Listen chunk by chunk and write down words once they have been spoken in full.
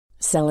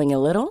Selling a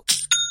little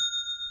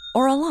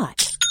or a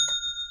lot?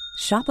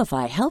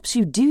 Shopify helps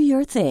you do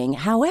your thing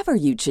however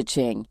you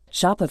cha-ching.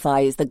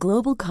 Shopify is the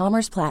global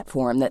commerce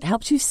platform that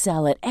helps you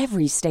sell at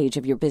every stage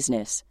of your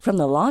business. From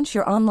the launch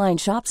your online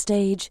shop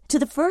stage to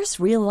the first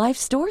real-life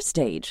store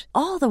stage,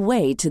 all the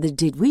way to the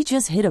did we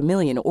just hit a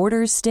million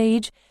orders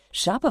stage.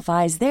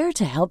 Shopify is there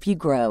to help you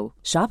grow.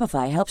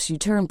 Shopify helps you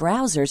turn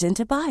browsers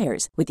into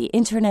buyers with the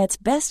internet's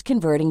best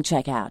converting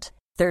checkout.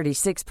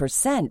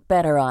 36%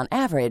 better on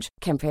average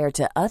compared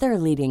to other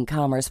leading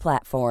commerce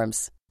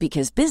platforms.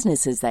 Because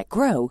businesses that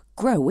grow,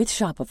 grow with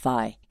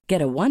Shopify.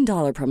 Get a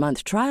 $1 per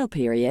month trial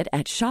period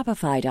at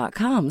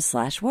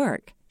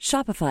shopify.com/work.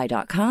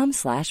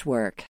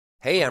 Shopify.com/work.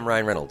 Hey, I'm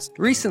Ryan Reynolds.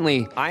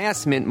 Recently, I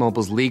asked Mint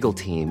Mobile's legal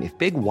team if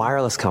big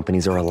wireless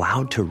companies are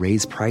allowed to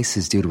raise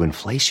prices due to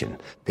inflation.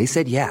 They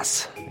said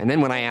yes. And then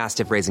when I asked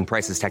if raising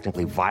prices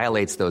technically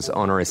violates those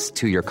onerous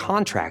two-year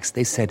contracts,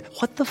 they said,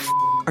 "What the f***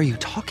 are you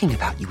talking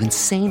about, you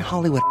insane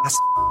Hollywood ass?"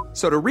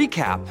 So to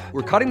recap,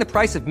 we're cutting the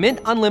price of Mint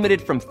Unlimited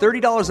from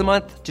 $30 a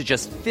month to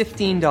just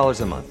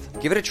 $15 a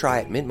month. Give it a try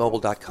at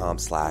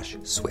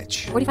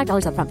mintmobile.com/switch.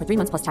 $45 up front for 3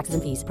 months plus taxes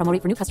and fees. Promo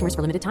rate for new customers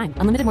for limited time.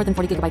 Unlimited more than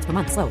 40 gigabytes per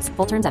month. Slows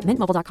full terms at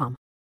mintmobile.com.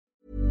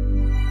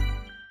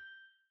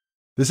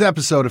 This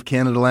episode of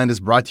Canada Land is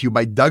brought to you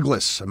by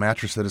Douglas, a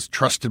mattress that is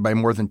trusted by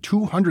more than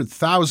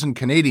 200,000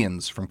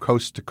 Canadians from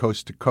coast to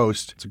coast to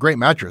coast. It's a great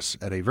mattress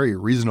at a very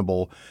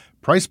reasonable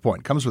price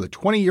point. Comes with a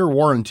 20-year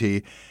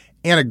warranty.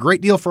 And a great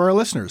deal for our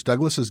listeners.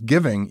 Douglas is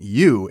giving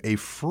you a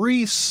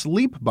free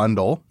sleep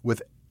bundle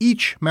with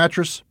each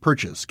mattress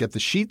purchase. Get the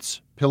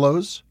sheets,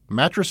 pillows,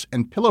 mattress,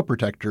 and pillow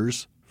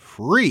protectors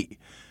free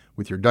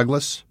with your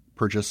Douglas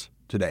purchase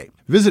today.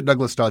 Visit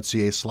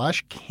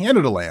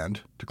douglas.ca/Canadaland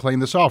to claim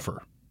this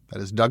offer.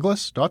 That is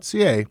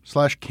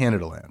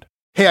douglas.ca/Canadaland.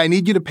 Hey, I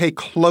need you to pay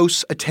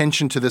close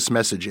attention to this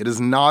message. It is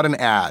not an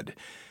ad.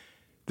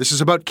 This is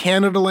about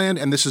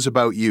Canadaland, and this is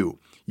about you.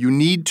 You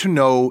need to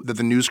know that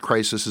the news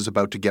crisis is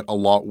about to get a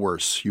lot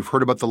worse. You've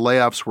heard about the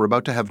layoffs. We're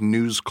about to have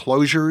news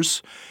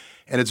closures,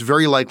 and it's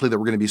very likely that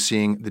we're going to be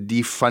seeing the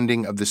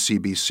defunding of the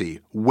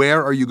CBC.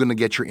 Where are you going to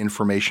get your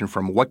information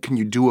from? What can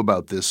you do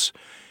about this?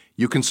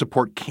 You can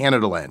support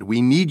Canadaland.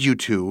 We need you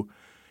to.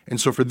 And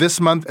so for this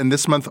month and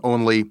this month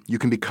only, you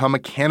can become a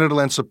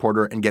Canadaland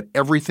supporter and get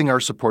everything our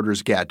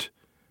supporters get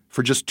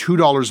for just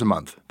 $2 a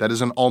month. That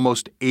is an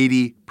almost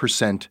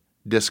 80%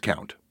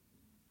 discount.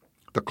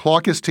 The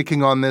clock is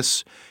ticking on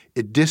this.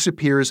 It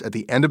disappears at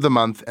the end of the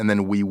month, and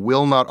then we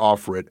will not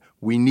offer it.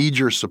 We need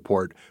your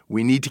support.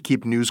 We need to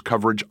keep news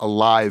coverage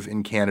alive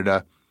in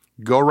Canada.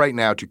 Go right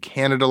now to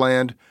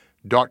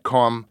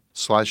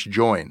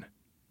canadaland.com/join.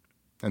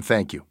 And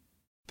thank you.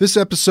 This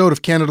episode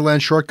of Canadaland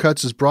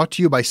Shortcuts is brought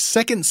to you by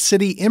Second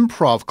City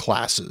Improv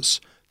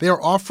Classes. They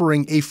are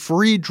offering a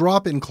free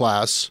drop-in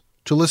class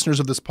to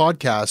listeners of this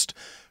podcast.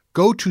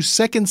 Go to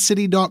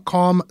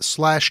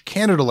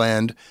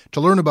secondcity.com/Canadaland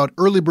to learn about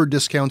early bird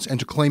discounts and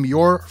to claim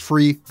your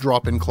free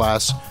drop-in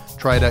class.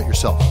 Try it out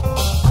yourself.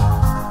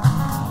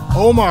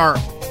 Omar,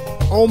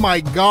 oh my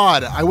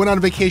God, I went on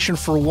vacation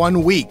for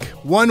 1 week.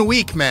 1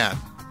 week, man.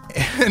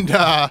 And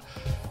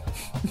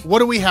what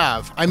do we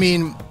have? I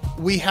mean,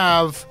 we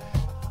have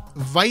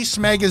Vice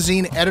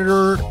magazine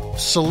editor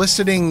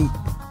soliciting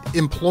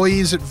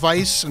employees at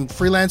Vice and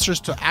freelancers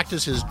to act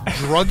as his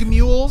drug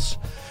mules.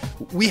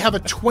 We have a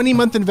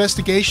 20-month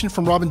investigation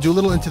from Robin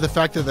Doolittle into the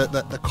fact that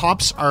the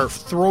cops are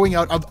throwing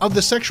out, of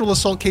the sexual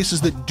assault cases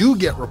that do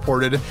get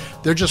reported,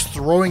 they're just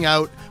throwing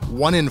out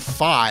 1 in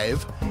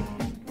 5,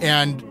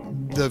 and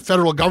the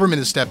federal government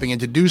is stepping in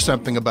to do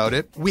something about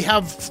it. We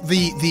have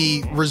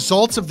the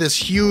results of this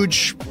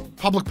huge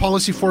Public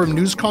Policy Forum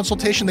news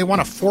consultation. They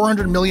want a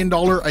 $400 million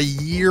a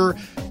year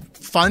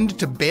fund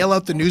to bail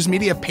out the news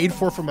media paid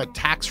for from a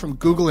tax from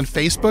Google and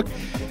Facebook.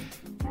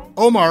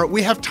 Omar,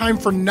 we have time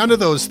for none of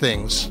those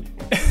things.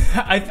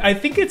 I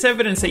think it's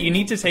evidence that you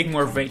need to take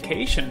more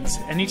vacations.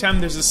 Anytime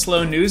there's a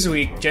slow news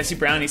week, Jesse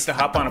Brown needs to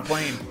hop on a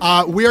plane.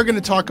 We are going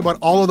to talk about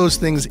all of those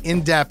things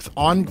in depth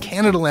on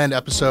Canadaland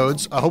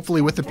episodes,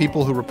 hopefully with the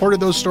people who reported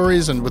those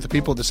stories and with the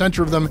people at the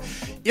center of them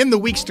in the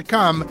weeks to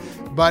come.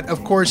 But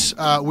of course,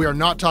 we are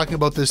not talking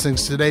about these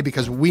things today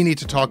because we need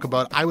to talk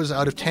about, I was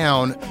out of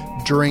town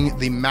during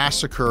the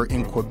massacre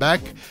in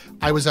Quebec.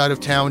 I was out of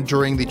town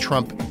during the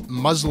Trump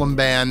Muslim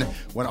ban.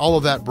 When all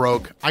of that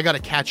broke, I got to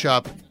catch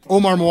up.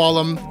 Omar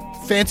Mualim,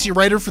 fancy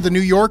writer for The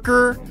New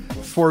Yorker,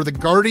 for The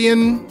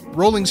Guardian,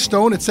 Rolling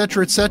Stone,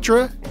 etc.,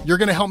 etc. You're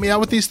going to help me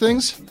out with these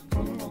things?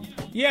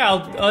 Yeah,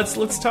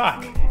 let's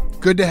talk.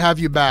 Good to have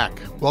you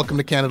back. Welcome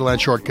to Canadaland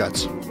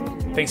Shortcuts.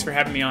 Thanks for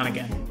having me on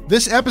again.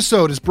 This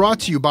episode is brought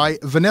to you by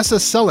Vanessa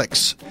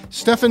Selix,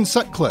 Stefan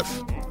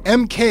Sutcliffe,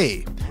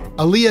 MK,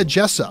 Aaliyah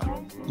Jessa,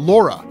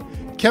 Laura,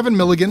 Kevin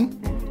Milligan,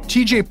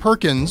 TJ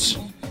Perkins,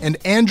 and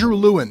Andrew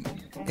Lewin.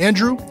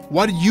 Andrew,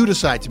 why did you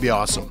decide to be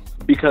awesome?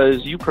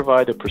 Because you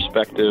provide a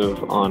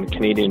perspective on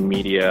Canadian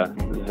media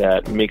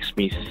that makes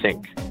me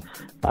think.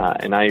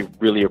 And I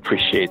really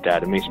appreciate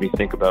that. It makes me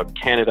think about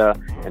Canada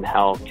and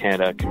how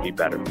Canada can be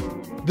better.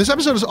 This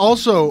episode is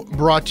also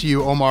brought to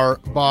you, Omar,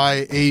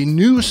 by a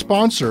new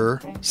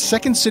sponsor,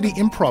 Second City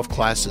Improv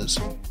Classes.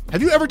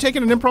 Have you ever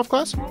taken an improv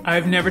class?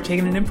 I've never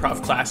taken an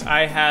improv class.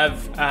 I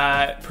have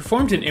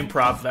performed in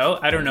improv, though.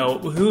 I don't know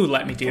who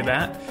let me do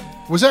that.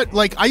 Was that,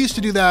 like, I used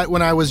to do that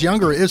when I was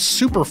younger. It's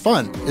super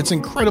fun. It's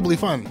incredibly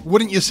fun.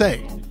 Wouldn't you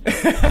say?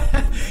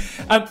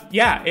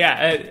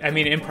 Yeah. I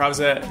mean, improv's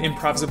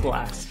a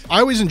blast. I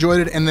always enjoyed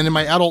it, and then in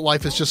my adult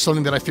life, it's just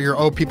something that I figure,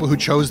 people who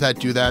chose that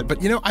do that. But,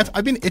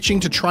 I've been itching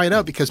to try it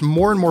out because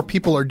more and more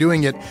people are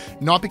doing it,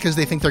 not because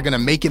they think they're going to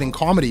make it in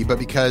comedy, but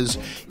because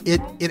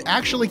it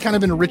actually kind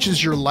of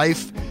enriches your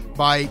life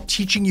by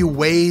teaching you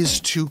ways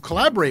to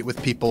collaborate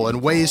with people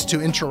and ways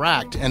to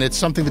interact. And it's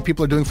something that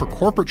people are doing for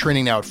corporate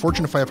training now at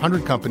Fortune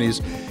 500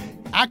 companies.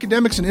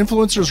 Academics and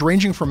influencers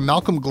ranging from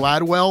Malcolm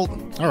Gladwell,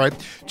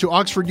 to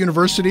Oxford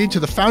University, to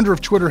the founder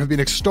of Twitter have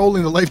been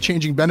extolling the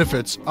life-changing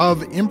benefits of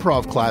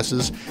improv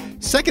classes.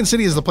 Second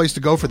City is the place to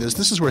go for this.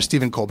 This is where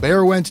Stephen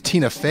Colbert went,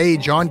 Tina Fey,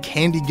 John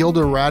Candy,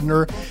 Gilda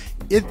Radner.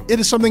 It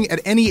is something at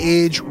any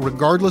age,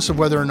 regardless of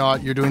whether or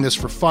not you're doing this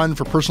for fun,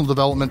 for personal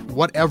development,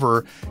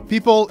 whatever.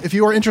 People, if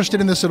you are interested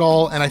in this at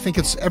all, and I think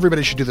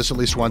everybody should do this at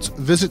least once,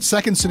 visit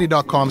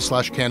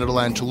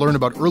secondcity.com/Canadaland to learn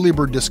about early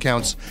bird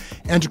discounts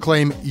and to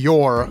claim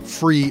your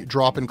free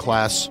drop-in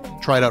class.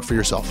 Try it out for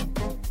yourself.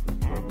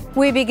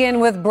 We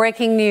begin with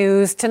breaking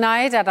news.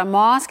 Tonight at a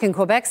mosque in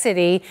Quebec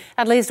City,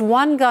 at least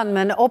one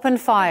gunman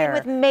opened fire.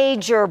 With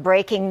major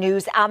breaking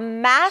news, a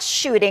mass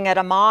shooting at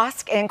a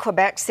mosque in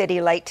Quebec City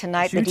late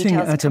tonight. Shooting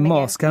at a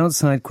mosque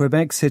outside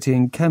Quebec City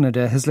in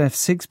Canada has left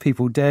 6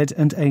 people dead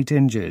and 8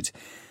 injured.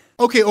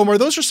 Okay, Omar,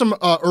 those are some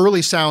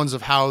early sounds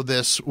of how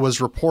this was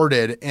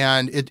reported,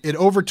 and it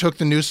overtook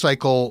the news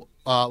cycle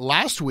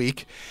last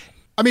week.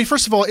 I mean,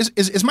 first of all,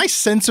 is my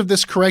sense of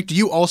this correct? Do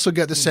you also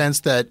get the sense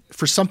that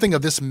for something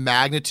of this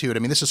magnitude, I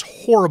mean, this is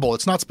horrible.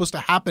 It's not supposed to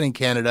happen in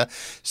Canada.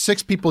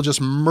 6 people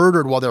just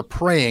murdered while they're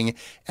praying,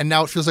 and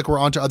now it feels like we're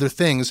on to other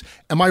things.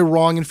 Am I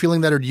wrong in feeling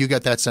that, or do you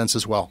get that sense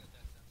as well?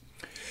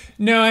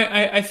 No,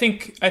 I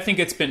think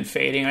it's been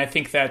fading. I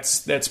think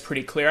that's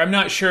pretty clear. I'm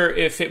not sure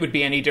if it would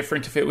be any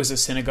different if it was a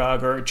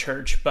synagogue or a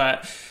church,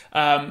 but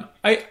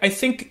I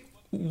think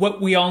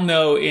what we all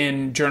know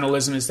in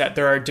journalism is that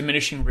there are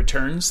diminishing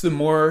returns the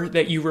more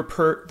that you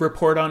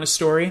report on a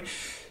story.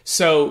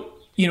 So,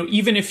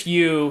 even if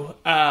you,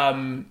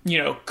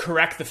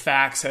 correct the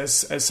facts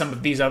as some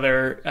of these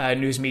other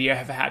news media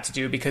have had to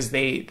do because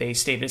they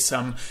stated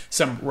some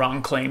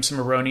wrong claims, some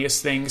erroneous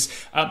things,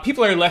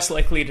 people are less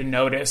likely to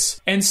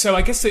notice. And so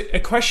I guess a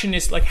question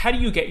is, like, how do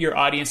you get your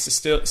audience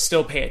to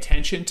still pay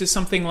attention to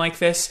something like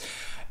this?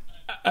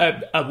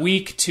 A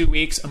week, 2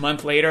 weeks, a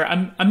month later,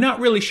 I'm not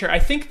really sure. I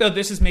think though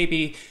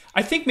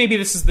maybe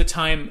this is the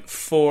time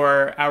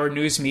for our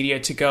news media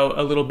to go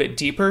a little bit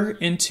deeper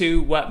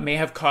into what may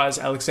have caused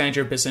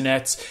Alexandre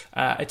Bissonnette's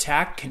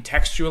attack,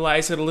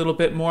 contextualize it a little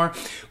bit more.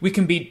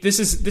 This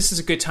is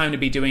a good time to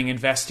be doing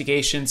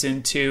investigations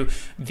into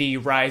the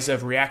rise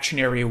of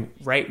reactionary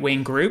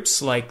right-wing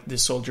groups like the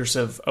Soldiers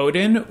of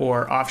Odin,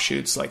 or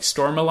offshoots like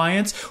Storm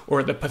Alliance,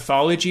 or the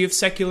pathology of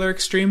secular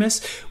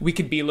extremists. We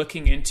could be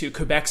looking into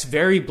Quebec's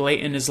very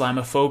blatant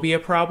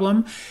Islamophobia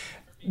problem.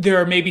 There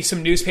are maybe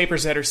some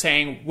newspapers that are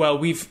saying, well,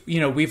 we've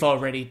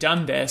already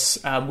done this.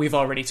 We've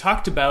already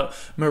talked about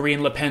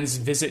Marine Le Pen's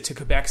visit to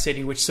Quebec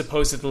City, which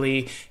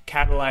supposedly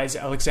catalyzed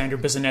Alexandre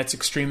Bissonnette's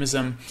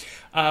extremism.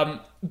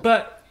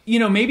 But,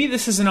 maybe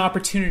this is an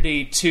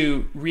opportunity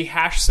to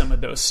rehash some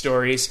of those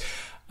stories.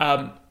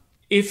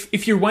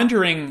 If you're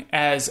wondering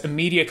as a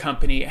media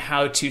company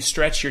how to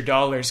stretch your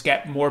dollars,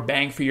 get more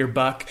bang for your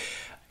buck,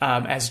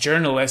 as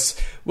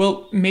journalists,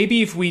 well,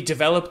 maybe if we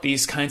develop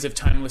these kinds of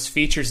timeless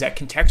features that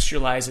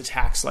contextualize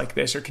attacks like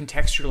this or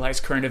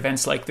contextualize current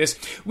events like this,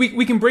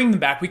 we can bring them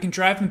back. We can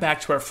drive them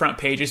back to our front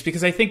pages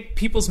because I think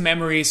people's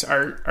memories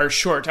are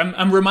short.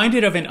 I'm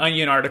reminded of an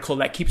Onion article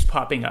that keeps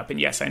popping up. And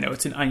yes, I know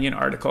it's an Onion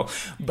article,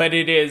 but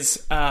it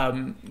is,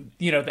 the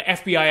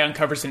FBI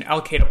uncovers an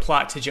Al-Qaeda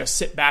plot to just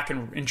sit back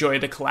and enjoy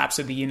the collapse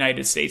of the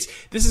United States.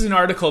 This is an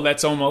article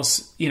that's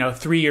almost,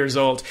 3 years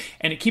old,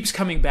 and it keeps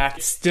coming back.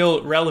 It's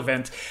still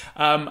relevant.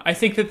 I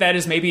think that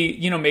is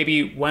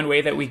maybe one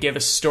way that we give a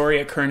story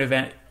a current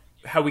event,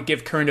 how we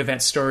give current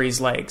event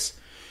stories legs.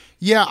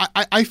 Yeah,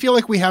 I feel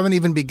like we haven't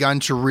even begun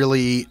to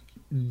really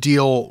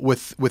deal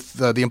with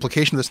the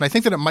implication of this. And I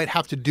think that it might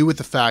have to do with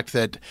the fact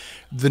that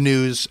the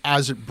news,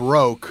 as it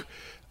broke,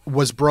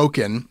 was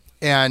broken.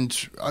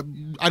 And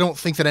I don't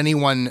think that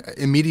anyone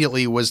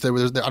immediately I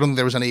don't think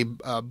there was any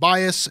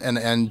bias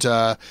and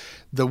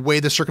the way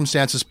the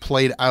circumstances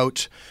played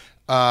out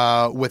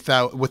with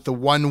the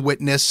one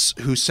witness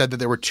who said that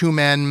there were 2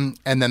 men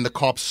and then the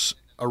cops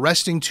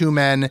arresting 2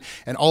 men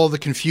and all of the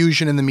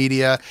confusion in the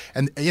media.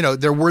 And,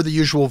 there were the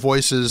usual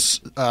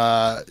voices,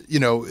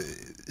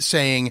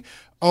 saying,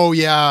 oh,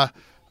 yeah,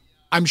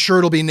 I'm sure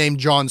it'll be named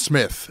John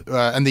Smith.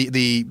 And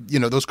the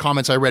those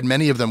comments, I read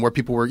many of them where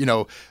people were,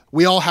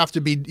 we all have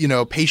to be,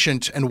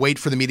 patient and wait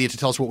for the media to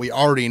tell us what we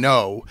already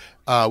know,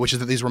 which is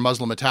that these were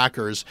Muslim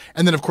attackers.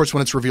 And then, of course,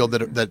 when it's revealed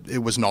that it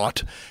was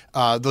not,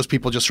 those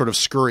people just sort of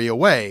scurry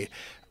away.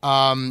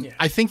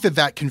 I think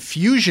that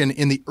confusion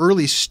in the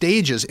early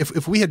stages,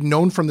 if we had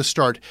known from the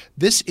start,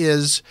 this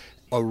is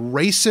a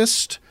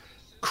racist,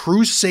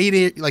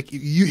 crusader, like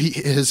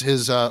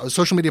his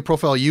social media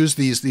profile used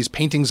these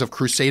paintings of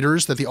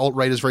crusaders that the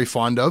alt-right is very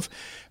fond of,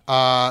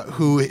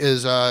 who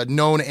is a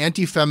known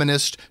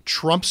anti-feminist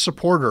Trump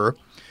supporter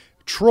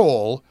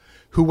troll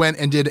who went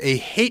and did a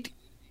hate-based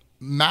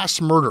mass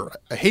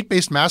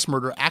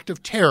murder, act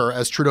of terror,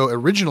 as Trudeau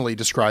originally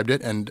described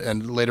it,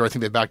 and later I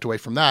think they backed away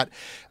from that.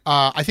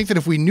 I think that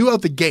if we knew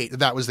out the gate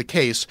that was the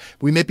case,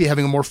 we may be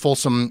having a more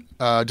fulsome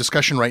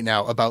discussion right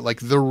now about like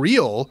the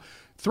real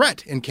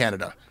threat in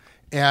Canada.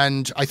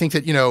 And I think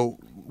that,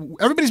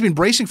 everybody's been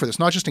bracing for this,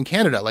 not just in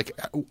Canada. Like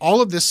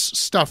all of this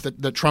stuff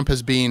that Trump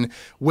has been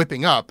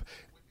whipping up,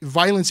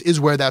 violence is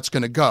where that's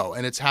going to go.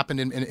 And it's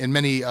happened in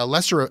many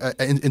lesser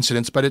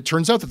incidents. But it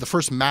turns out that the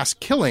first mass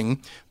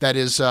killing that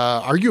is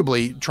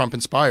arguably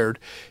Trump-inspired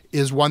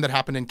is one that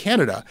happened in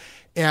Canada.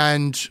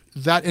 And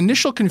that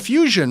initial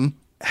confusion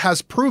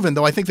has proven,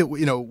 though I think that,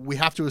 we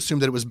have to assume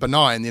that it was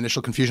benign, the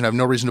initial confusion. I have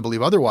no reason to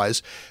believe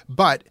otherwise.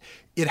 But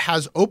it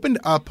has opened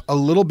up a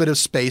little bit of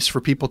space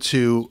for people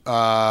to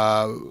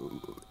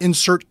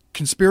insert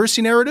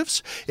conspiracy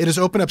narratives. It has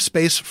opened up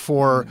space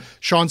for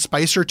Sean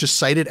Spicer to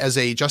cite it as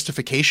a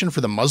justification for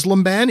the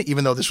Muslim ban,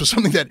 even though this was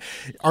something that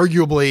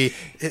arguably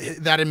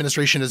that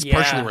administration is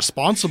partially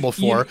responsible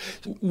for.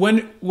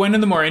 One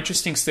of the more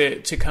interesting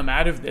to come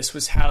out of this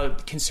was how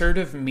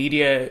conservative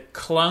media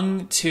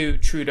clung to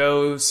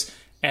Trudeau's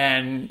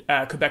and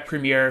Quebec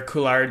Premier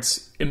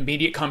Couillard's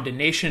immediate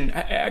condemnation,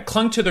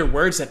 clung to their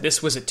words that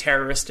this was a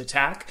terrorist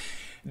attack.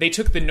 They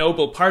took the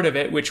noble part of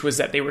it, which was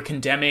that they were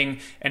condemning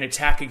an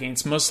attack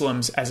against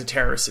Muslims as a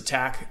terrorist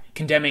attack,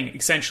 condemning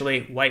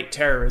essentially white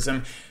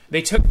terrorism.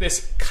 They took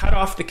this, cut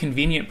off the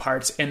convenient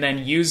parts, and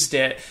then used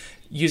it,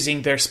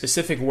 using their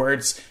specific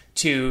words,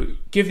 to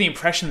give the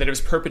impression that it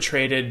was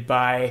perpetrated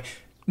by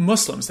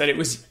Muslims, that it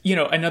was,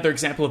 another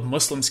example of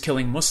Muslims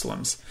killing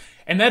Muslims.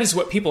 And that is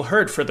what people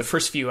heard for the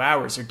first few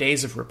hours or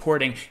days of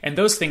reporting. And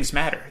those things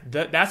matter.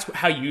 That's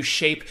how you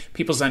shape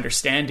people's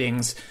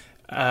understandings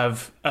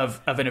of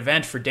an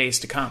event for days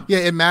to come. Yeah,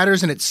 it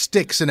matters and it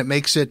sticks and it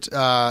makes it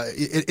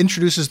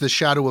introduces the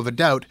shadow of a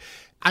doubt.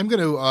 I'm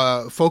going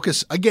to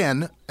focus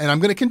again, and I'm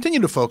going to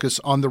continue to focus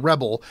on the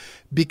Rebel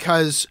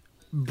because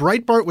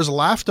Breitbart was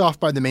laughed off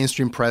by the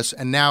mainstream press,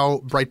 and now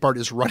Breitbart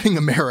is running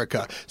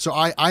America. So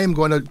I am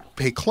going to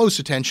pay close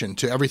attention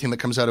to everything that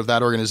comes out of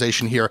that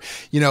organization here.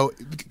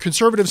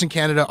 Conservatives in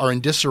Canada are in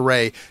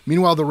disarray.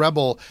 Meanwhile, the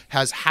Rebel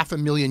has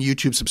 500,000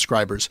 YouTube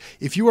subscribers.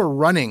 If you are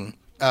running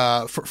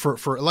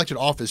for elected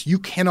office, you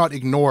cannot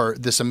ignore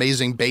this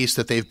amazing base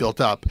that they've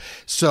built up.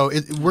 So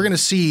we're going to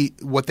see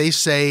what they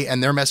say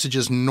and their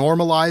messages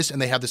normalized,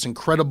 and they have this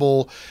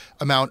incredible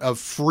amount of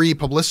free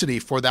publicity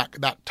for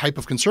that type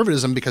of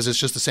conservatism because it's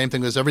just the same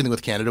thing as everything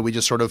with Canada. We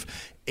just sort of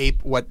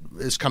ape what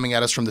is coming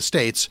at us from the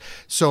States.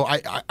 So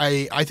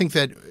I think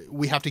that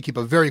we have to keep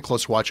a very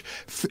close watch.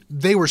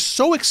 They were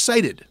so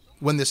excited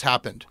when this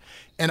happened.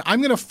 And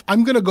I'm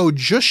gonna go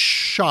just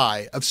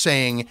shy of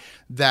saying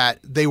that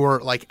they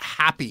were like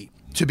happy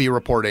to be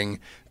reporting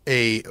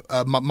a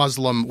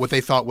Muslim, what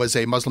they thought was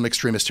a Muslim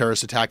extremist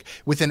terrorist attack.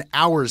 Within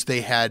hours, they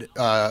had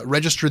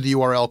registered the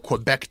URL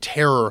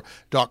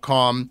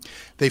quebecterror.com.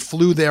 They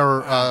flew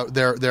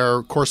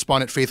their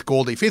correspondent Faith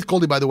Goldy. Faith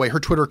Goldy, by the way, her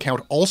Twitter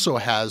account also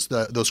has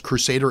those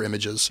Crusader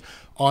images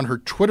on her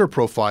Twitter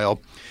profile.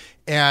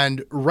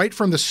 And right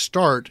from the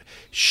start,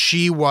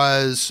 she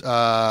was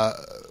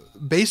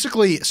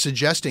basically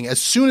suggesting,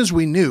 as soon as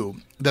we knew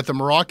that the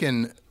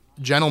Moroccan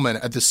gentleman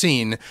at the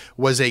scene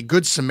was a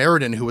good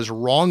Samaritan who was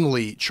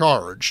wrongly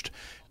charged,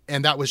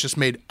 and that was just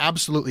made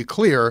absolutely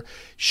clear,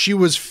 she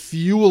was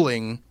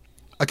fueling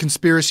a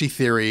conspiracy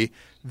theory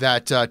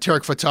that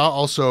Tariq Fatah,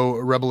 also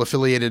a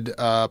Rebel-affiliated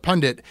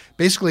pundit,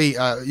 basically,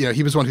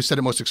 he was the one who said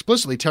it most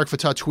explicitly. Tariq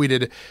Fatah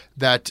tweeted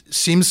that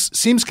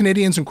seems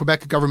Canadians and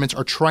Quebec governments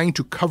are trying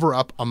to cover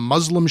up a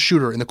Muslim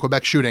shooter in the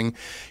Quebec shooting.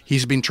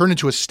 He's been turned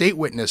into a state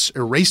witness,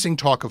 erasing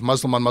talk of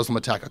Muslim-on-Muslim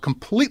attack. A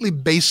completely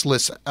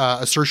baseless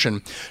assertion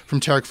from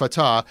Tariq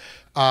Fatah.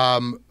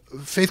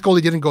 Faith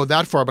Goldy didn't go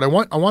that far, but I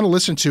want to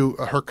listen to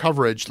her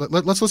coverage.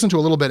 Let's listen to a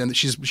little bit. And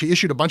she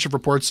issued a bunch of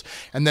reports,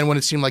 and then when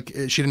it seemed like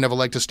she didn't have a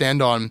leg to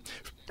stand on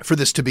for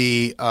this to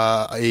be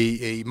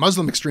a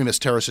Muslim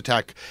extremist terrorist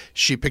attack,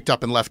 she picked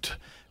up and left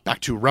back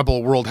to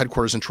Rebel World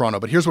Headquarters in Toronto.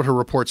 But here's what her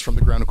reports from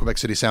the ground in Quebec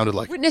City sounded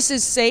like.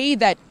 Witnesses say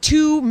that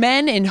 2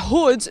 men in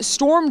hoods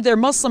stormed their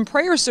Muslim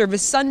prayer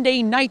service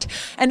Sunday night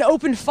and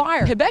opened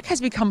fire. Quebec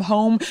has become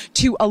home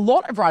to a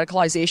lot of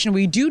radicalization.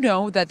 We do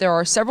know that there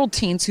are several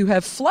teens who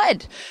have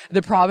fled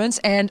the province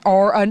and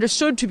are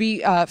understood to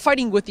be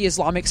fighting with the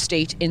Islamic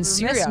State in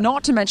Syria.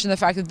 Not to mention the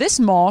fact that this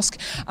mosque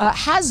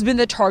has been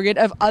the target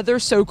of other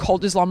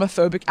so-called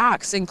Islamophobic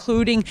acts,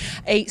 including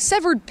a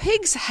severed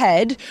pig's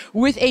head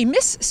with a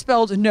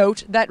misspelled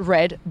note that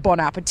read Bon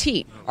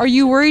Appetit. Are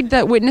you worried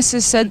that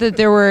witnesses said that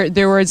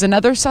there was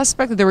another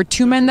suspect, that there were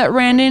 2 men that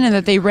ran in and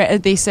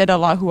that they said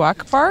Allahu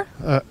Akbar?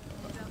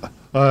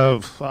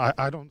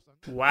 I don't.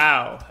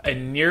 Wow, a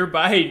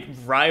nearby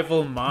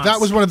rival mosque. That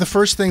was one of the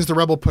first things the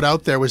Rebel put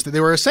out there, was that they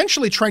were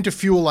essentially trying to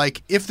fuel,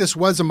 like, if this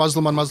was a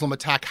Muslim-on-Muslim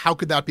attack, how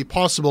could that be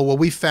possible? Well,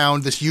 we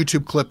found this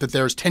YouTube clip that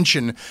there's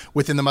tension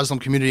within the Muslim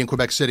community in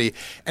Quebec City.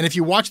 And if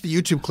you watch the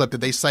YouTube clip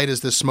that they cite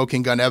as this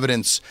smoking gun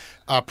evidence,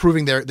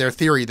 proving their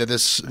theory that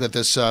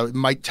this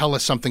might tell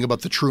us something about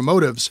the true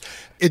motives,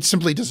 it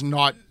simply does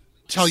not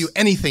tell you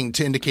anything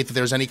to indicate that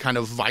there's any kind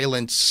of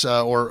violence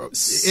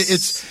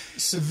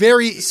it's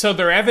very. So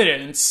their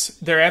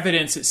evidence,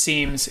 it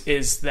seems,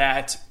 is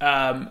that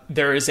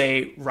there is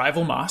a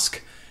rival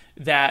mosque,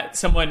 that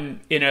someone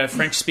in a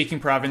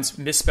French-speaking province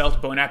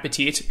misspelled Bon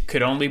Appetit,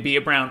 could only be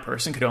a brown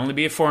person, could only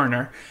be a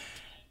foreigner,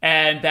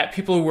 and that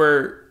people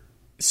were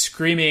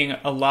screaming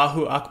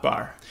Allahu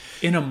Akbar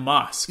in a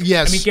mosque.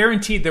 Yes. I mean,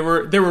 guaranteed there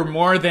were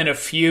more than a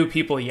few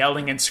people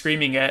yelling and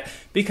screaming it,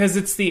 because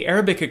it's the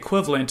Arabic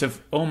equivalent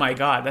of, oh my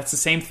God. That's the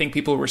same thing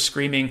people were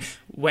screaming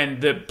when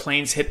the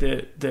planes hit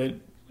the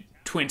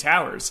Twin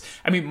Towers.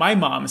 I mean, my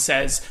mom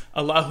says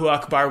Allahu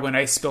Akbar when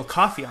I spill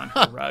coffee on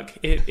her rug.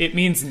 It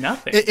means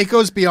nothing. It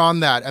goes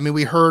beyond that. I mean,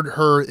 we heard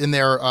her in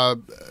there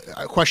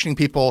questioning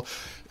people.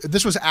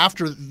 This was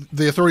after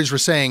the authorities were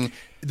saying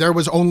there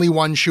was only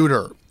one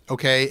shooter.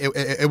 Okay,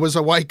 it was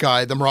a white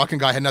guy. The Moroccan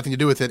guy had nothing to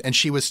do with it. And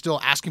she was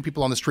still asking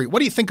people on the street, what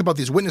do you think about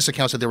these witness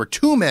accounts that there were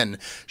 2 men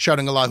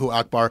shouting Allahu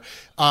Akbar?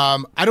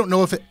 I don't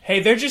know if it... Hey,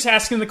 they're just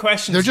asking the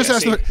questions, They're just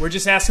Jesse. asking... We're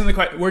just asking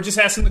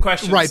the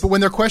questions. Right, but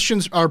when their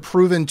questions are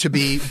proven to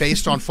be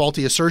based on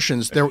faulty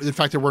assertions, there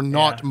were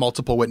not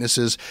multiple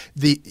witnesses.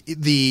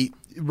 The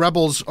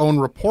Rebels' own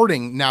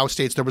reporting now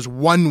states there was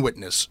one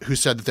witness who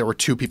said that there were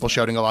 2 people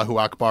shouting Allahu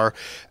Akbar.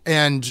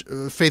 And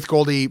Faith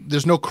Goldy,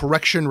 there's no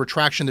correction,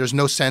 retraction. There's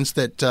no sense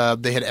that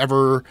they had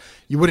ever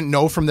 – you wouldn't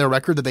know from their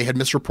record that they had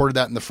misreported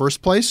that in the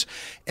first place.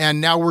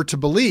 And now we're to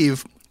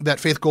believe that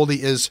Faith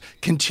Goldy is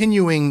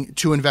continuing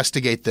to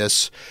investigate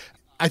this.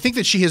 I think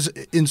that she has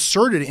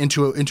inserted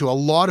into a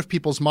lot of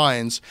people's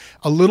minds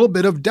a little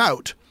bit of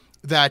doubt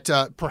that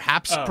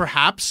perhaps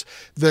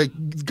the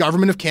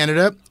government of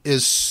Canada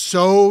is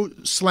so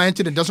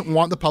slanted and doesn't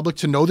want the public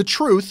to know the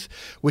truth,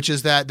 which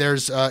is that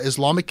there's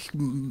Islamic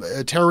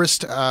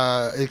terrorist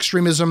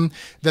extremism,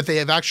 that they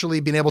have actually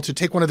been able to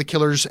take one of the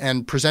killers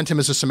and present him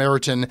as a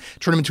Samaritan,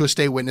 turn him into a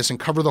state witness, and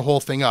cover the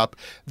whole thing up.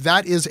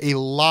 That is a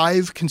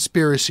live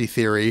conspiracy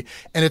theory,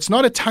 and it's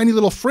not a tiny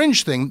little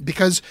fringe thing,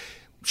 because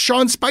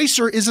Sean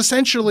Spicer is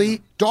essentially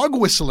dog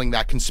whistling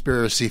that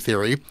conspiracy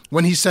theory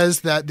when he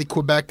says that the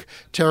Quebec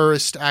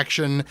terrorist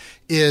action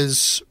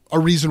is a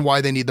reason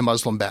why they need the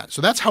Muslim ban. So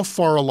that's how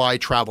far a lie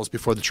travels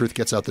before the truth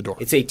gets out the door.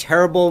 It's a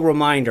terrible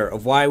reminder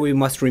of why we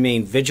must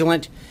remain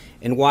vigilant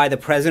and why the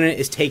president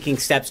is taking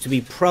steps to be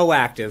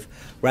proactive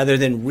rather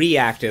than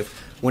reactive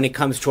when it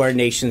comes to our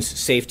nation's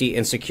safety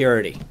and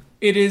security.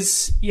 It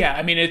is, yeah.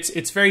 I mean,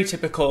 it's very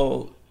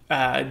typical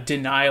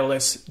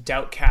denialist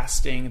doubt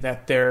casting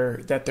that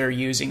they're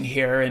using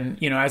here. And,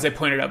 you know, as I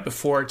pointed out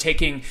before,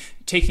 taking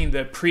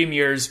the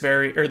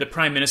the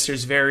prime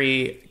minister's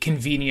very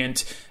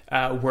convenient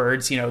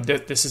words, you know,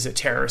 this is a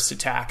terrorist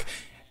attack,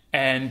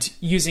 and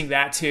using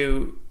that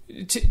to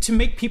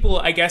make people,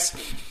 I guess,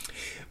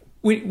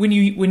 when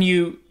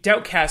you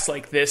doubt cast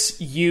like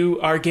this, you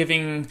are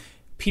giving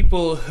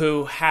people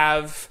who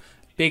have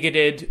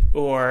bigoted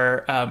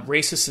or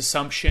racist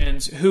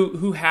assumptions,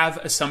 who have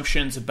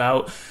assumptions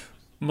about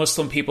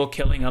Muslim people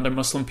killing other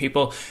Muslim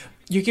people,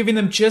 you're giving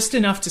them just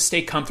enough to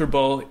stay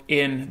comfortable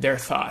in their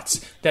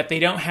thoughts, that they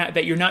don't have,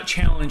 that you're not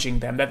challenging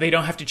them, that they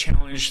don't have to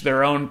challenge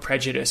their own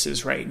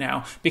prejudices right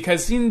now,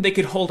 because they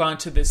could hold on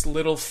to this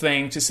little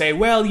thing to say,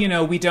 well, you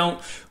know, we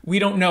don't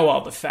know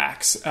all the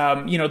facts.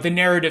 The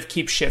narrative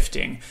keeps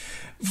shifting.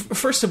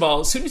 First of all,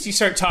 as soon as you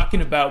start talking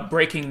about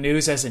breaking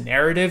news as a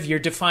narrative, you're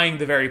defying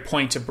the very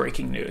point of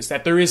breaking news,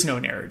 that there is no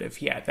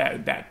narrative yet,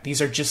 that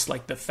these are just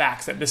like the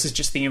facts, that this is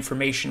just the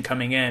information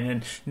coming in,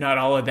 and not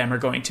all of them are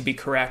going to be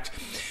correct.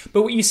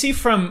 But what you see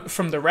from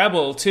the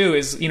Rebel, too,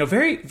 is, you know,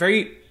 very,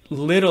 very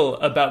little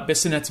about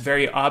Bissonnette's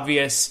very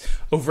obvious,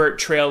 overt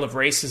trail of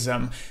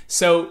racism.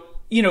 So,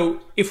 you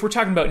know, if we're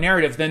talking about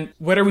narrative, then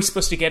what are we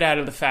supposed to get out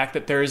of the fact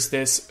that there's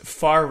this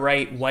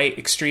far-right white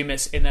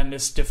extremist and then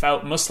this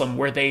devout Muslim,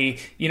 where they,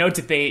 you know,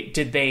 did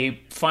they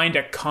find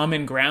a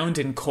common ground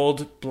in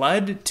cold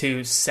blood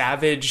to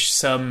savage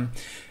some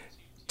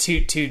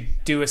to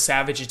do a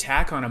savage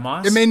attack on a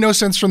mosque. It made no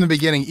sense from the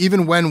beginning.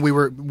 Even when we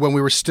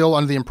were still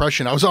under the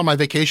impression, I was on my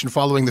vacation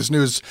following this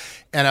news,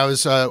 and I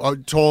was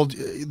told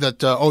that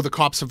the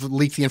cops have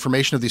leaked the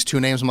information of these two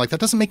names. I'm like, that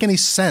doesn't make any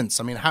sense.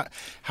 I mean, how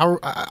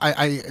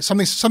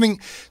something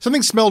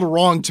smelled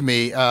wrong to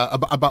me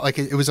about like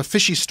it was a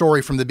fishy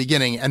story from the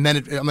beginning, and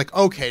then I'm like,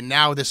 okay,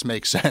 now this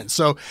makes sense.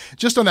 So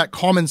just on that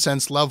common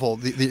sense level,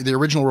 the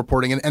original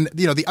reporting, and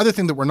the other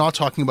thing that we're not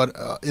talking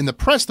about in the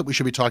press that we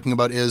should be talking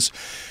about is,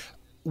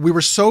 we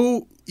were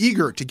so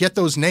eager to get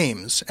those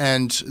names,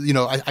 and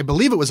I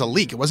believe it was a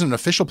leak. It wasn't an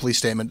official police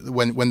statement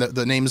when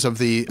the names of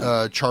the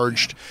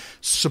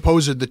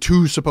the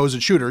two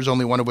supposed shooters,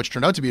 only one of which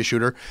turned out to be a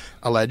shooter,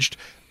 alleged,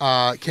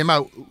 came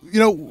out.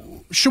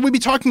 Should we be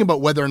talking about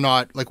whether or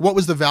not, like, what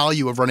was the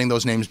value of running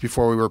those names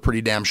before we were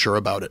pretty damn sure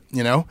about it?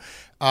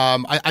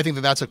 I think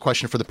that's a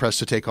question for the press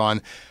to take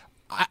on.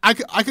 I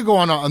could go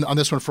on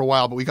this one for a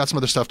while, but we got some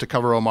other stuff to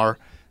cover, Omar.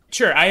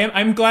 Sure.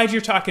 I'm glad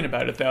you're talking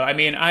about it, though. I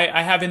mean,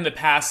 I have in the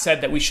past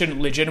said that we shouldn't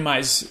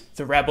legitimize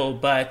the Rebel,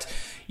 but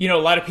a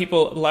lot of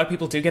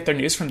people do get their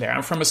news from there.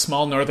 I'm from a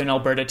small northern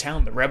Alberta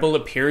town. The Rebel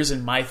appears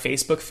in my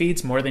Facebook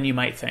feeds more than you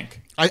might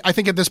think. I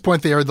think at this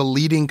point they are the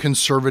leading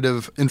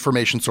conservative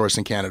information source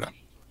in Canada.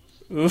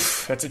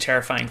 Oof, that's a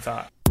terrifying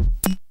thought.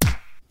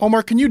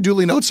 Omar, can you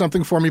duly note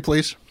something for me,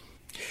 please?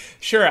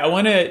 Sure. I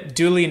want to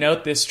duly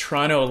note this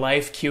Toronto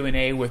Life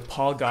Q&A with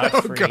Paul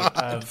Godfrey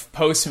of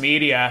Post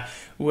Media,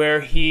 where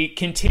he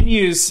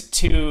continues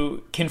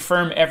to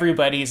confirm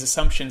everybody's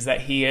assumptions that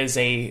he is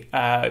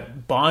a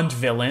Bond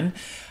villain.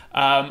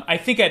 I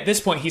think at this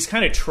point he's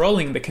kind of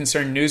trolling the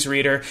concerned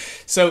newsreader.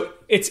 So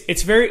it's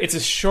a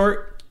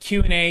short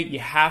Q&A. You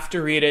have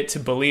to read it to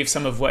believe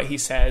some of what he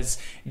says.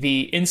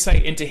 The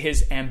insight into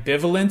his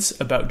ambivalence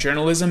about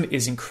journalism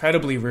is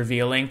incredibly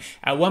revealing.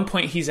 At one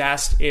point he's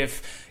asked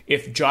if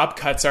job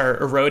cuts are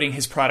eroding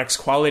his product's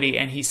quality,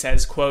 and he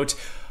says, quote,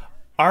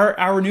 "Are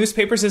our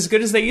newspapers as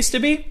good as they used to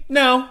be?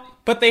 No,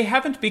 but they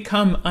haven't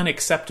become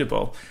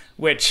unacceptable,"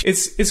 which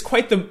is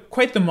quite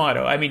the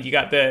motto. I mean, you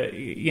got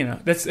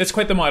that's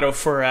quite the motto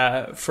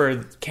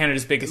for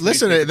Canada's biggest.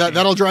 Listen,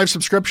 that'll drive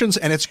subscriptions,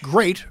 and it's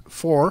great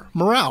for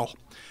morale.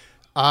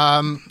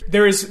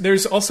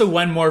 There's also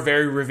one more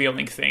very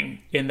revealing thing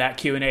in that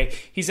Q&A.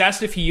 He's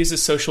asked if he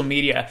uses social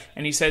media,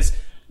 and he says,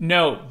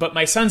 "No, but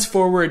my son's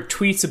forward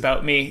tweets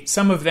about me.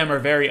 Some of them are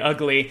very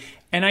ugly."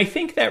 And I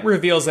think that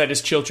reveals that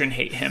his children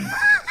hate him.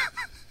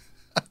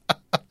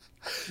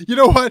 You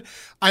know what?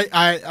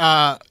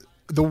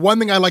 The one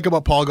thing I like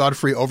about Paul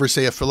Godfrey over,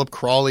 say, a Philip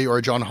Crawley or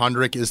a John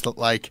Hondrick is that,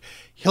 like,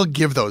 he'll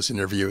give those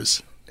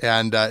interviews,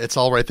 and it's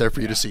all right there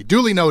for you to see.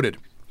 Duly noted.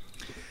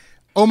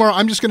 Omar,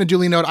 I'm just going to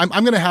duly note, I'm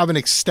going to have an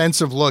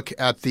extensive look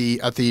at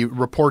the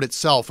report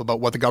itself about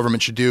what the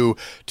government should do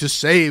to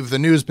save the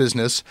news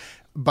business.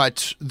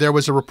 But there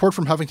was a report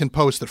from Huffington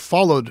Post that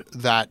followed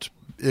that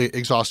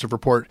exhaustive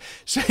report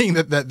saying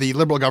that the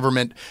Liberal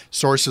government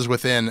sources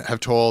within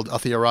have told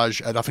Althea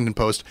Raj at Huffington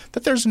Post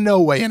that there's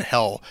no way in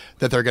hell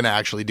that they're going to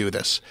actually do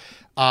this.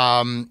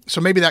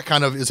 So maybe that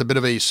kind of is a bit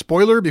of a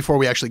spoiler before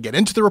we actually get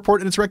into the report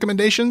and its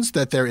recommendations,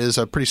 that there is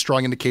a pretty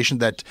strong indication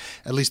that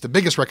at least the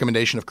biggest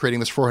recommendation of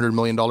creating this $400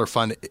 million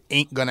fund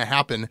ain't going to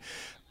happen.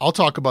 I'll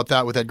talk about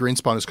that with Ed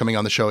Greenspan, who's coming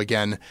on the show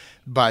again.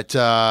 But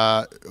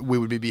we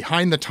would be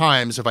behind the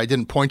times if I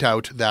didn't point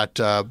out that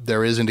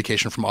there is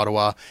indication from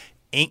Ottawa,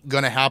 ain't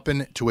going to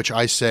happen, to which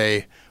I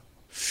say,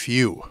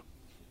 phew.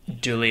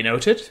 Duly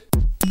noted.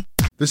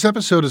 This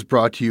episode is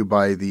brought to you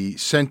by the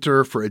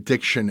Center for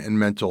Addiction and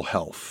Mental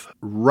Health.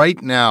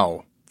 Right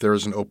now, there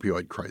is an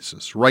opioid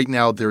crisis. Right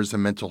now, there is a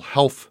mental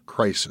health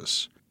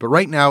crisis. But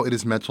right now, it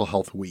is Mental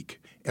Health Week.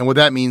 And what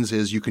that means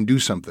is you can do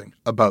something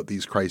about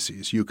these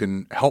crises. You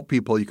can help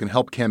people. You can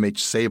help CAMH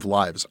save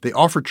lives. They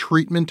offer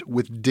treatment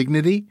with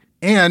dignity,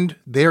 and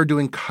they are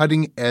doing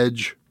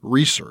cutting-edge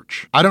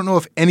research. I don't know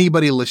if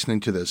anybody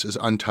listening to this is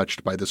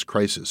untouched by this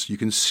crisis. You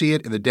can see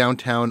it in the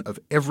downtown of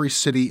every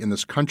city in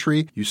this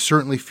country. You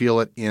certainly feel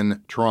it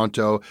in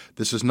Toronto.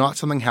 This is not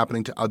something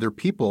happening to other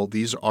people.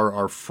 These are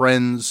our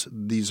friends.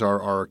 These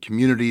are our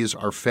communities,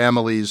 our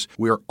families.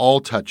 We are all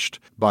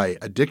touched by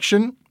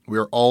addiction. We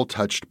are all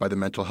touched by the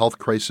mental health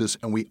crisis,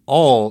 and we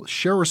all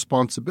share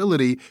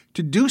responsibility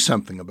to do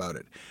something about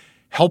it.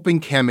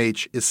 Helping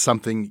CAMH is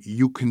something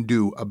you can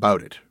do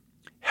about it.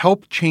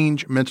 Help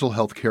change mental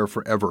health care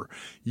forever.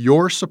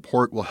 Your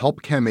support will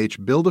help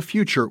CAMH build a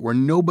future where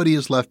nobody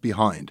is left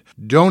behind.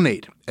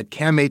 Donate at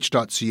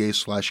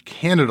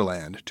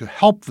camh.ca/Canadaland to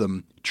help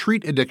them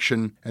treat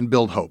addiction and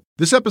build hope.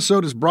 This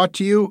episode is brought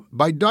to you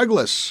by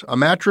Douglas, a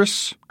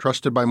mattress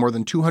trusted by more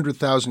than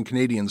 200,000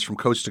 Canadians from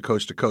coast to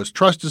coast to coast.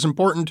 Trust is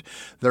important.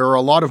 There are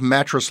a lot of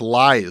mattress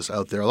lies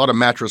out there, a lot of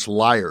mattress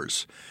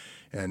liars.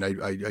 And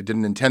I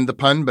didn't intend the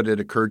pun, but it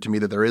occurred to me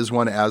that there is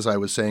one as I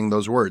was saying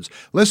those words.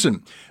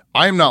 Listen,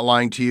 I am not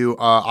lying to you.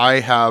 I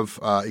have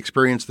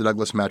experienced the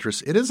Douglas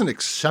mattress. It is an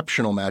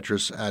exceptional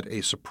mattress at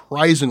a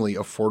surprisingly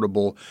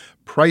affordable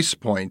price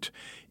point.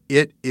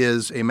 It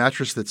is a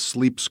mattress that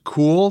sleeps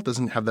cool,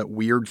 doesn't have that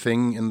weird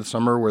thing in the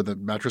summer where the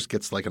mattress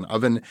gets like an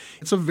oven.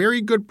 It's a very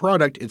good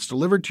product. It's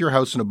delivered to your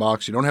house in a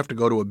box. You don't have to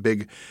go to a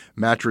big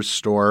mattress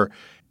store.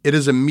 It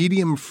is a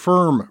medium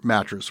firm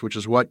mattress, which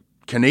is what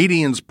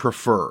Canadians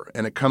prefer,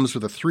 and it comes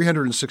with a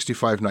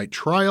 365-night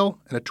trial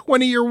and a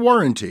 20-year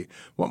warranty.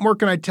 What more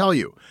can I tell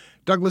you?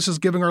 Douglas is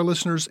giving our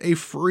listeners a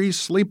free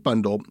sleep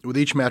bundle with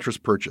each mattress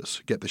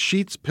purchase. Get the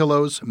sheets,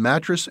 pillows,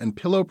 mattress, and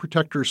pillow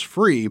protectors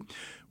free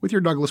with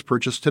your Douglas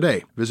purchase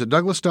today. Visit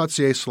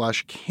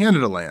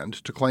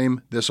douglas.ca/Canadaland to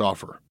claim this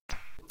offer.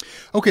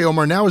 Okay,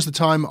 Omar, now is the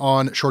time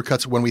on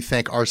Shortcuts when we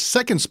thank our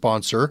second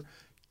sponsor,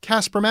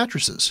 Casper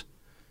Mattresses.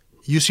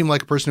 You seem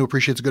like a person who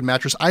appreciates a good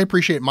mattress. I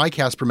appreciate my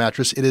Casper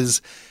mattress. It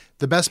is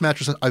the best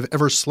mattress I've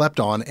ever slept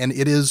on, and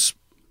it is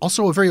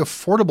also a very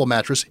affordable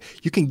mattress.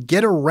 You can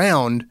get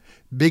around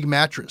Big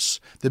Mattress,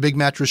 the Big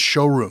Mattress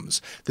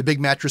showrooms, the Big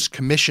Mattress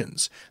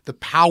commissions, the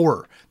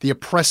power, the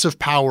oppressive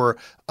power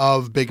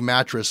of Big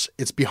Mattress.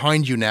 It's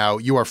behind you now.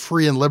 You are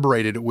free and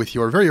liberated with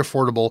your very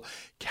affordable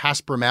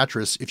Casper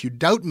mattress. If you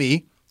doubt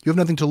me, you have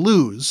nothing to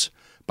lose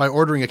by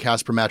ordering a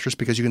Casper mattress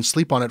because you can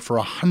sleep on it for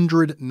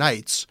 100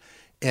 nights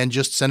and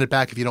just send it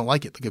back if you don't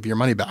like it. They'll give you your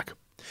money back.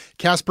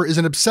 Casper is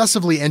an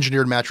obsessively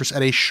engineered mattress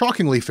at a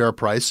shockingly fair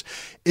price.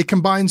 It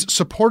combines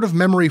supportive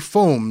memory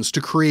foams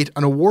to create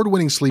an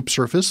award-winning sleep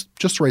surface,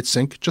 just the right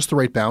sink, just the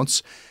right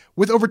bounce.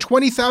 With over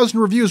 20,000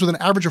 reviews with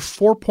an average of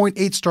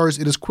 4.8 stars,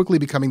 it is quickly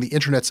becoming the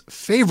internet's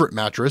favorite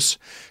mattress.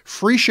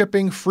 Free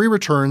shipping, free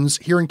returns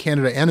here in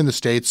Canada and in the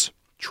States.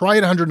 Try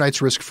it 100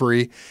 nights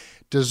risk-free.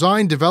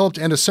 Designed, developed,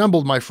 and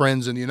assembled, my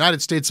friends, in the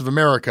United States of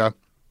America.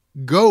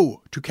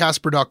 Go to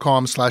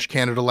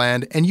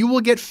casper.com/CanadaLand and you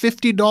will get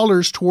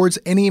 $50 towards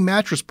any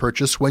mattress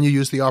purchase when you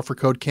use the offer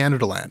code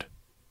CanadaLand.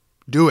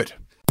 Do it.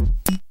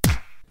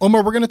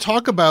 Omar, we're going to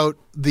talk about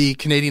the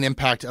Canadian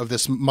impact of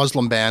this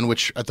Muslim ban,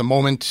 which at the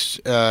moment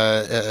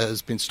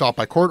has been stopped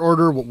by court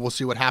order. We'll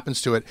see what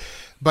happens to it.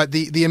 But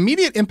the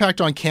immediate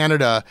impact on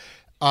Canada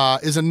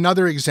is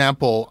another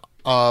example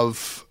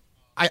of,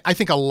 I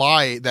think, a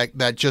lie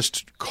that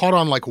just caught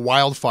on like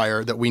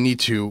wildfire that we need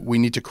to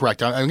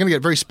correct. I'm going to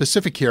get very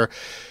specific here.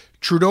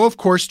 Trudeau, of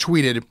course,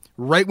 tweeted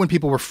right when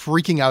people were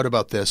freaking out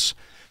about this,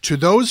 "To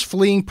those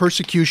fleeing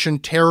persecution,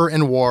 terror,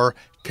 and war,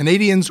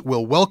 Canadians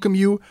will welcome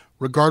you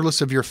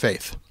regardless of your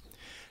faith."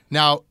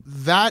 Now,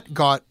 that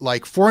got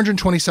like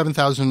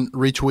 427,000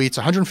 retweets,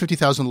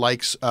 150,000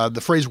 likes.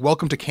 The phrase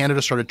 "Welcome to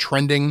Canada" started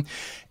trending.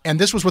 And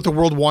this was what the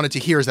world wanted to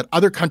hear, is that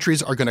other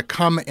countries are going to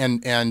come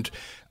and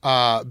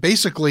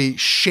basically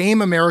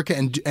shame America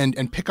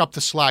and pick up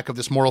the slack of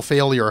this moral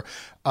failure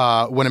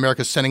when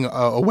America is sending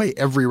away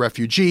every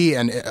refugee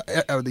and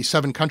these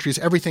 7 countries,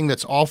 everything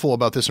that's awful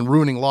about this and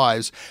ruining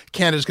lives.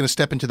 Canada's going to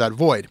step into that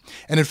void.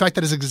 And in fact,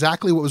 that is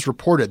exactly what was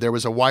reported. There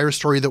was a Wire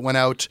story that went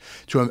out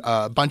to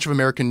a bunch of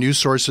American news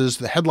sources.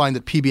 The headline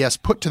that PBS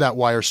put to that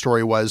Wire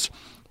story was,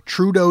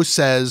 "Trudeau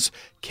says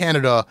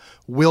Canada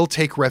will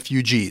take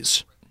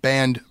refugees."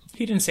 Banned.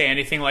 He didn't say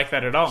anything like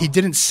that at all. He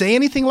didn't say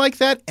anything like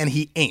that, and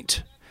he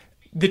ain't.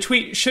 The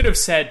tweet should have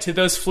said, "To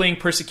those fleeing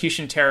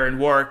persecution, terror, and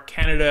war,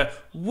 Canada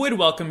would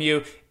welcome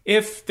you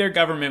if their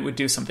government would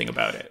do something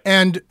about it."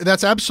 And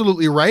that's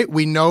absolutely right.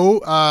 We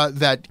know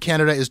that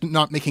Canada is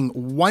not making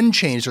one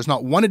change. There's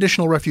not one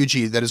additional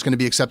refugee that is going to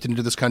be accepted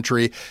into this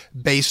country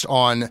based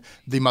on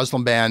the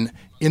Muslim ban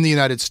in the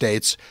United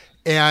States.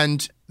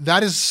 And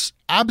that is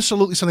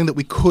absolutely something that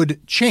we could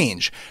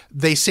change.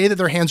 They say that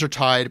their hands are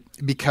tied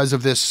because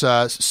of this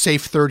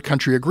safe third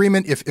country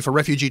agreement. If a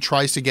refugee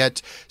tries to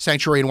get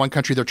sanctuary in one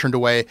country, they're turned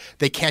away.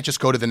 They can't just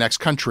go to the next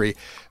country.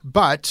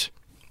 But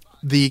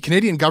the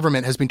Canadian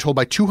government has been told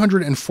by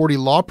 240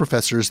 law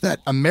professors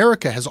that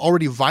America has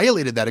already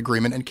violated that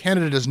agreement and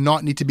Canada does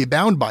not need to be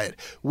bound by it.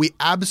 We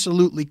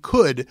absolutely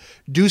could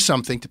do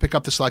something to pick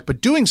up the slack,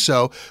 but doing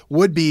so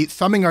would be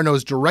thumbing our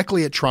nose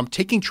directly at Trump,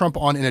 taking Trump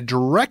on in a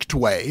direct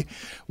way,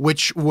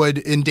 which would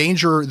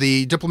endanger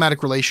the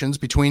diplomatic relations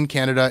between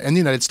Canada and the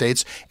United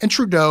States. And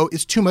Trudeau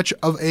is too much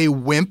of a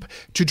wimp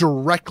to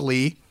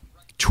directly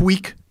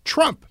tweak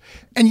Trump.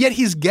 And yet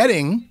he's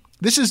getting,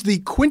 this is the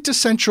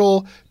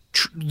quintessential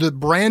the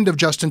brand of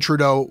Justin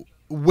Trudeau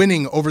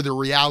winning over the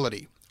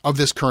reality of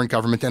this current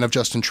government and of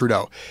Justin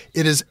Trudeau.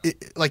 It is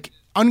like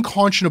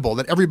unconscionable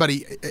that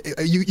everybody,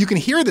 you can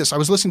hear this. I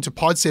was listening to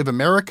Pod Save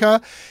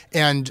America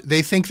and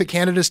they think that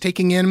Canada is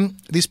taking in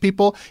these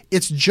people.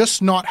 It's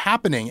just not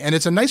happening. And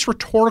it's a nice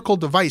rhetorical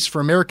device for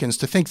Americans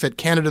to think that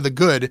Canada the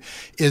good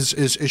is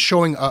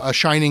showing a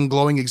shining,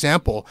 glowing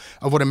example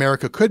of what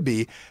America could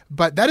be.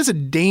 But that is a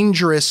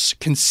dangerous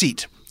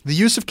conceit. The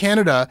use of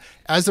Canada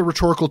as the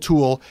rhetorical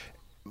tool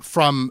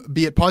from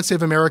be it Pod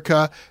Save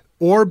America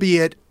or be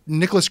it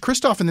Nicholas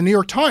Kristof in the New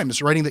York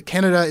Times writing that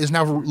Canada is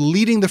now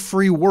leading the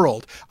free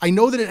world. I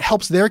know that it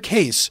helps their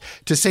case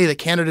to say that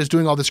Canada is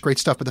doing all this great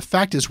stuff, but the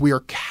fact is we are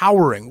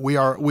cowering. We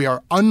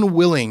are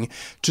unwilling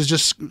to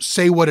just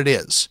say what it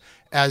is,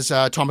 as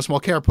Thomas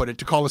Mulcair put it,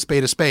 to call a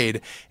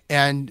spade,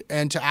 and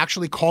to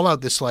actually call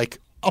out this like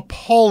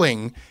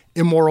appalling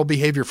immoral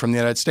behavior from the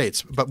United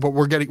States, but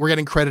we're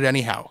getting credit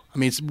anyhow. I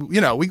mean, it's,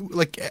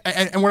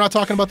 and we're not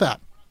talking about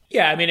that.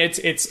 Yeah, I mean,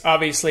 it's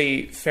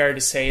obviously fair to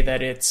say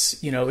that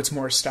it's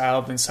more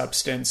style than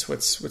substance.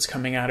 What's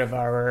coming out of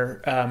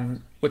our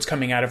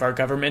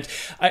government.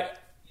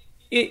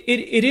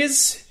 It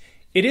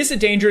is a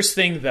dangerous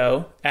thing,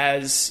 though,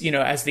 as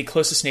the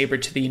closest neighbor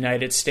to the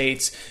United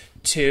States,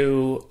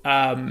 to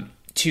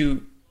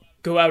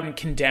go out and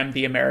condemn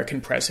the American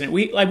president.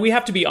 We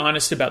have to be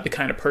honest about the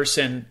kind of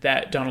person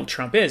that Donald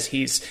Trump is.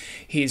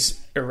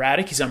 He's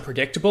erratic. He's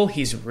unpredictable.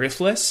 He's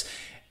ruthless.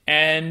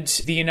 And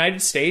the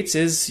United States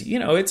is,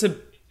 it's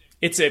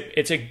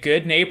a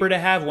good neighbor to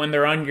have when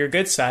they're on your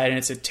good side, and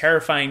it's a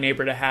terrifying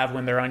neighbor to have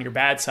when they're on your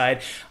bad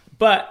side.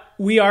 But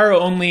we are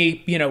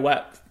only,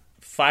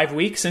 5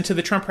 weeks into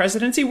the Trump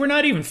presidency? We're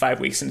not even 5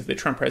 weeks into the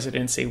Trump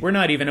presidency. We're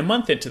not even a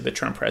month into the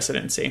Trump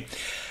presidency.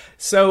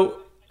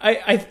 So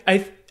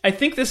I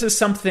think this is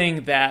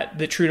something that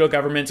the Trudeau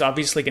government's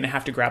obviously going to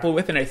have to grapple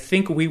with, and I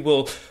think we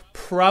will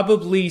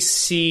probably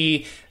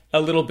see a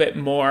little bit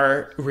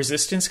more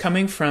resistance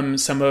coming from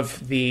some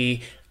of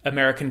the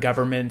American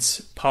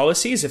government's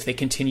policies if they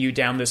continue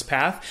down this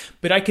path.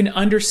 But I can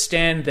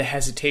understand the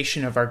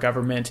hesitation of our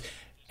government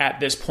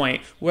at this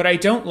point. What I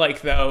don't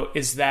like, though,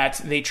 is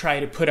that they try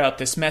to put out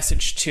this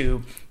message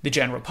to the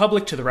general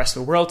public, to the rest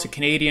of the world, to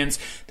Canadians,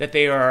 that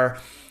they are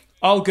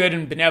all good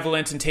and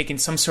benevolent and taking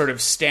some sort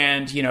of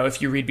stand. If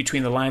you read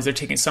between the lines, they're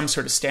taking some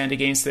sort of stand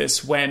against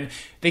this, when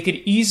they could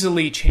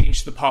easily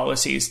change the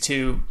policies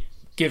to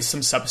give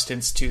some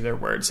substance to their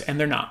words, and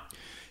they're not.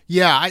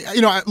 Yeah,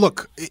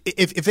 look,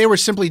 if they were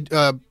simply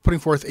putting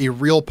forth a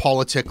real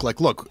politic, like,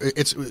 look,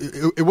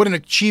 it wouldn't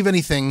achieve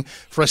anything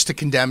for us to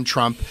condemn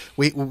Trump.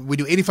 We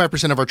do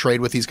 85% of our trade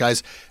with these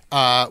guys.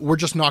 We're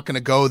just not going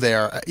to go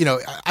there.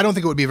 I don't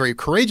think it would be a very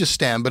courageous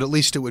stand, but at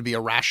least it would be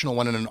a rational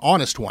one and an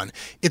honest one.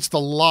 It's the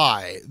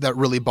lie that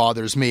really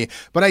bothers me.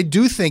 But I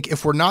do think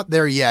if we're not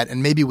there yet,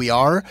 and maybe we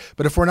are,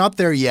 but if we're not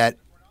there yet,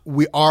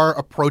 we are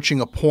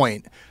approaching a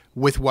point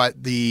with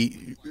what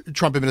the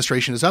Trump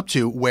administration is up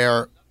to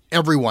where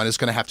everyone is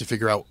going to have to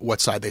figure out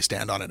what side they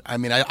stand on it. I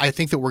mean, I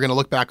think that we're going to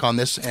look back on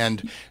this,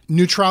 and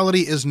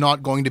neutrality is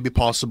not going to be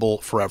possible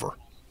forever.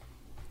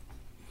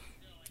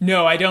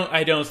 No, I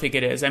don't think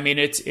it is. I mean,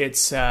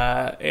 it's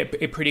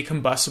a pretty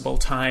combustible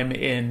time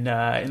in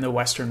the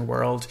Western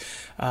world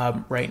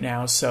right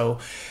now. So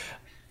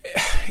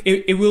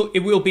it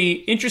will be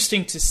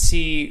interesting to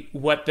see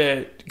what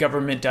the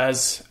government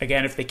does,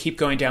 again, if they keep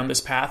going down this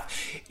path.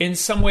 In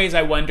some ways,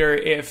 I wonder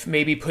if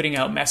maybe putting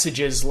out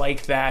messages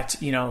like that,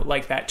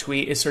 like that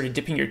tweet, is sort of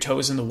dipping your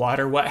toes in the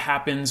water. What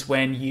happens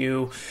when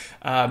you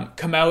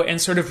come out and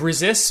sort of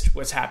resist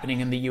what's happening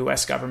in the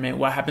U.S. government?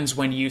 What happens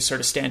when you sort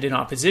of stand in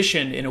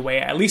opposition in a way,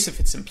 at least if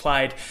it's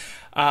implied?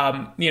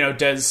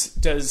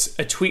 Does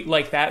a tweet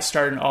like that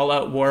start an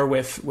all-out war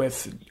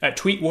with a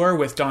tweet war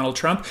with Donald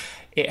Trump?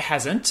 It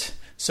hasn't,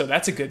 so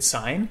that's a good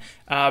sign.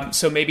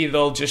 So maybe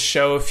they'll just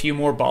show a few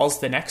more balls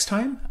the next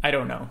time. I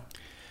don't know.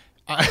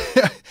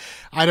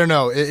 I don't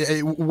know.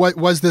 What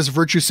was this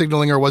virtue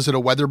signaling, or was it a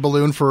weather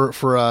balloon for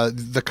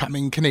the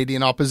coming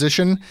Canadian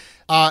opposition?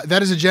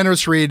 That is a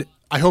generous read.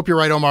 I hope you're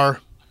right, Omar.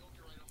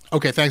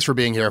 Okay, thanks for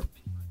being here.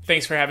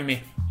 Thanks for having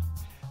me.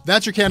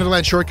 That's your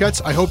Canadaland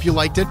Shortcuts. I hope you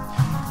liked it.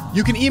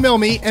 You can email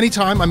me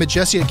anytime. I'm at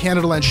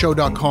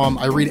jesse@CanadaLandShow.com.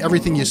 I read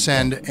everything you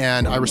send,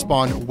 and I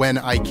respond when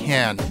I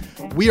can.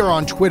 We are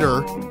on Twitter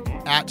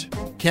at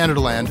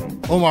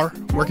CanadaLand. Omar,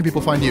 where can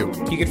people find you?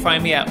 You can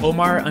find me at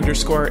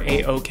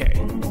Omar_AOK.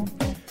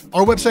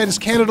 Our website is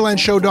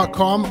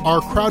CanadaLandShow.com.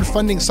 Our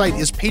crowdfunding site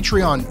is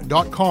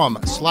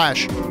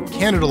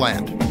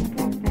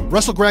Patreon.com/CanadaLand.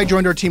 Russell Gregg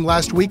joined our team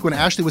last week when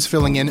Ashley was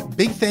filling in.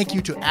 Big thank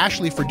you to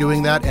Ashley for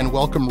doing that, and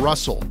welcome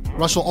Russell.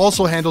 Russell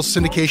also handles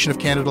syndication of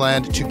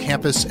Canadaland to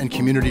campus and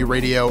community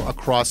radio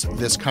across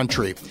this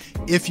country.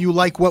 If you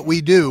like what we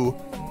do,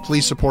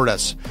 please support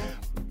us.